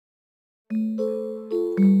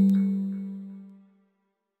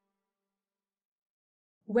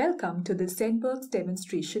Welcome to the ZENworks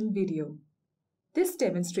demonstration video. This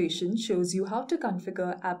demonstration shows you how to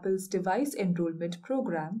configure Apple's Device Enrollment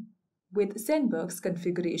Program with ZENworks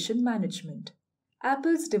Configuration Management.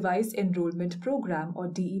 Apple's Device Enrollment Program, or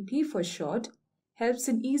DEP for short, helps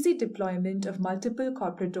in easy deployment of multiple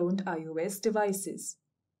corporate-owned iOS devices.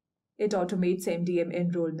 It automates MDM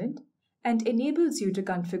enrollment and enables you to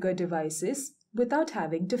configure devices without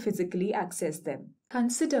having to physically access them.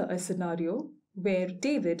 Consider a scenario where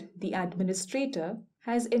David, the administrator,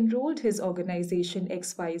 has enrolled his organization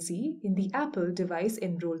XYZ in the Apple Device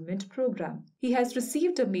Enrollment Program. He has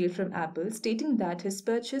received a mail from Apple stating that his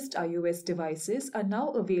purchased iOS devices are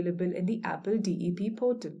now available in the Apple DEP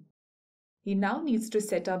portal. He now needs to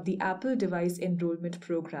set up the Apple Device Enrollment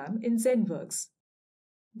Program in ZENworks.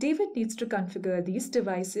 David needs to configure these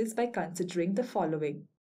devices by considering the following.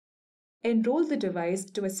 Enroll the device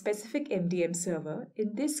to a specific MDM server,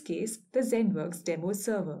 in this case, the ZENworks demo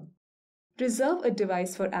server. Reserve a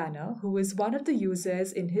device for Anna, who is one of the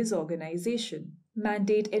users in his organization.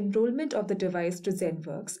 Mandate enrollment of the device to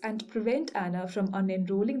ZENworks and prevent Anna from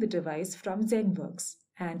unenrolling the device from ZENworks.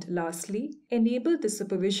 And lastly, enable the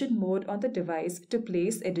supervision mode on the device to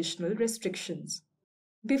place additional restrictions.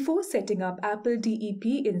 Before setting up Apple DEP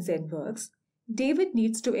in ZENworks, David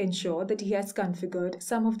needs to ensure that he has configured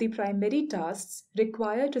some of the primary tasks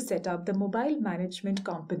required to set up the mobile management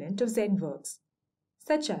component of ZENworks,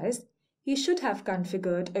 such as he should have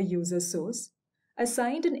configured a user source,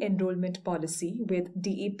 assigned an enrollment policy with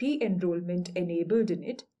DEP enrollment enabled in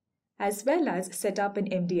it, as well as set up an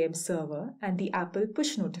MDM server and the Apple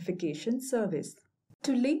push notification service.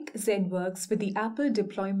 To link ZENworks with the Apple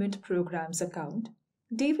Deployment Programs account,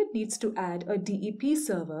 David needs to add a DEP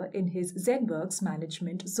server in his ZENworks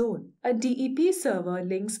management zone. A DEP server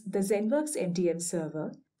links the ZENworks MDM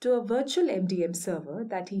server to a virtual MDM server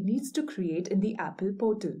that he needs to create in the Apple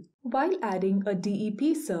portal. While adding a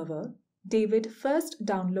DEP server, David first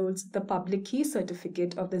downloads the public key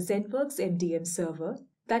certificate of the ZENworks MDM server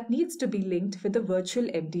that needs to be linked with the virtual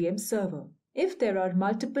MDM server. If there are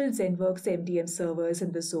multiple ZENworks MDM servers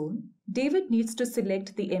in the zone, David needs to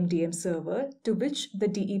select the MDM server to which the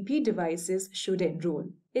DEP devices should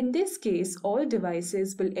enroll. In this case, all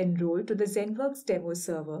devices will enroll to the ZENworks demo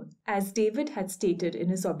server, as David had stated in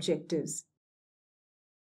his objectives.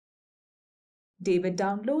 David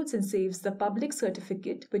downloads and saves the public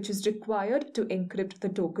certificate, which is required to encrypt the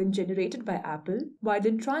token generated by Apple while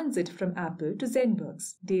in transit from Apple to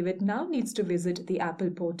ZENworks. David now needs to visit the Apple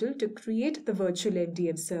portal to create the virtual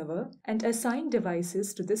MDM server and assign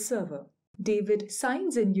devices to this server. David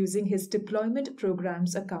signs in using his Deployment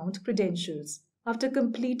Programs account credentials. After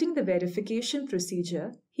completing the verification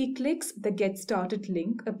procedure, he clicks the Get Started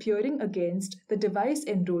link appearing against the Device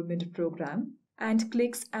Enrollment Program and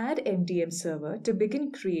clicks Add MDM Server to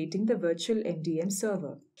begin creating the virtual MDM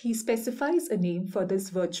server. He specifies a name for this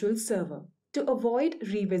virtual server. To avoid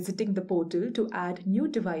revisiting the portal to add new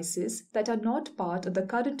devices that are not part of the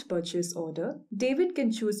current purchase order, David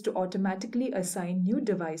can choose to automatically assign new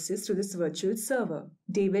devices to this virtual server.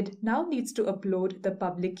 David now needs to upload the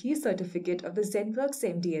public key certificate of the ZENworks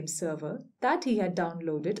MDM server that he had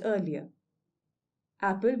downloaded earlier.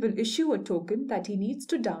 Apple will issue a token that he needs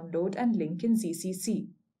to download and link in ZCC.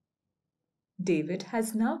 David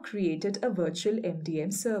has now created a virtual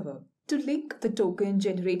MDM server. To link the token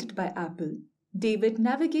generated by Apple, David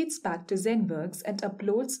navigates back to ZENworks and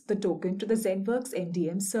uploads the token to the ZENworks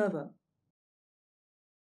MDM server.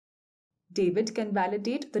 David can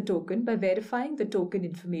validate the token by verifying the token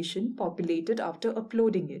information populated after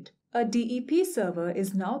uploading it. A DEP server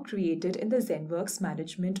is now created in the ZENworks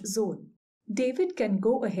management zone. David can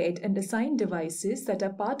go ahead and assign devices that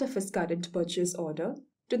are part of his current purchase order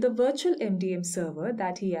to the virtual MDM server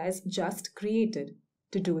that he has just created.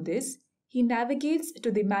 To do this, he navigates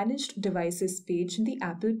to the Managed Devices page in the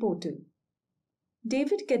Apple portal.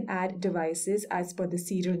 David can add devices as per the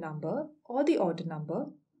serial number or the order number,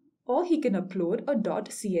 or he can upload a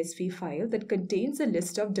 .csv file that contains a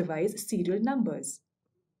list of device serial numbers.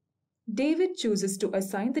 David chooses to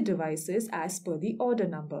assign the devices as per the order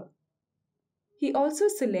number. He also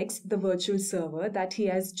selects the virtual server that he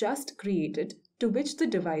has just created to which the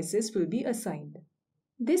devices will be assigned.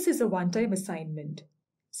 This is a one-time assignment.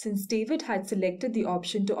 Since David had selected the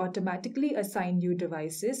option to automatically assign new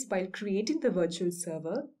devices while creating the virtual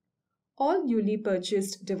server, all newly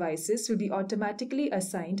purchased devices will be automatically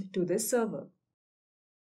assigned to this server.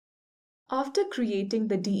 After creating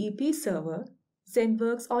the DEP server,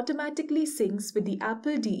 ZENworks automatically syncs with the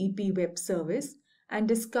Apple DEP web service and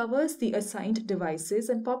discovers the assigned devices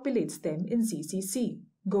and populates them in ZCC.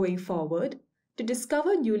 Going forward, To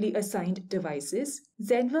discover newly assigned devices,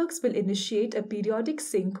 ZENworks will initiate a periodic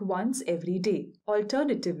sync once every day.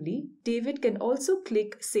 Alternatively, David can also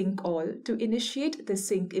click Sync All to initiate the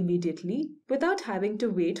sync immediately without having to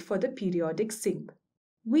wait for the periodic sync.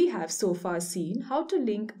 We have so far seen how to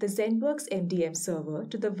link the ZENworks MDM server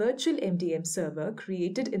to the virtual MDM server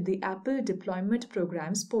created in the Apple Deployment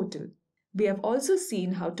Programs portal. We have also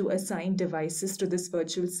seen how to assign devices to this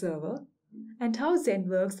virtual server and how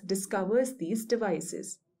ZENworks discovers these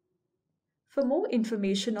devices. For more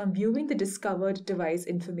information on viewing the discovered device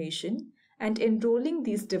information and enrolling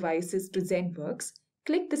these devices to ZENworks,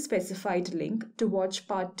 click the specified link to watch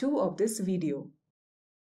part 2 of this video.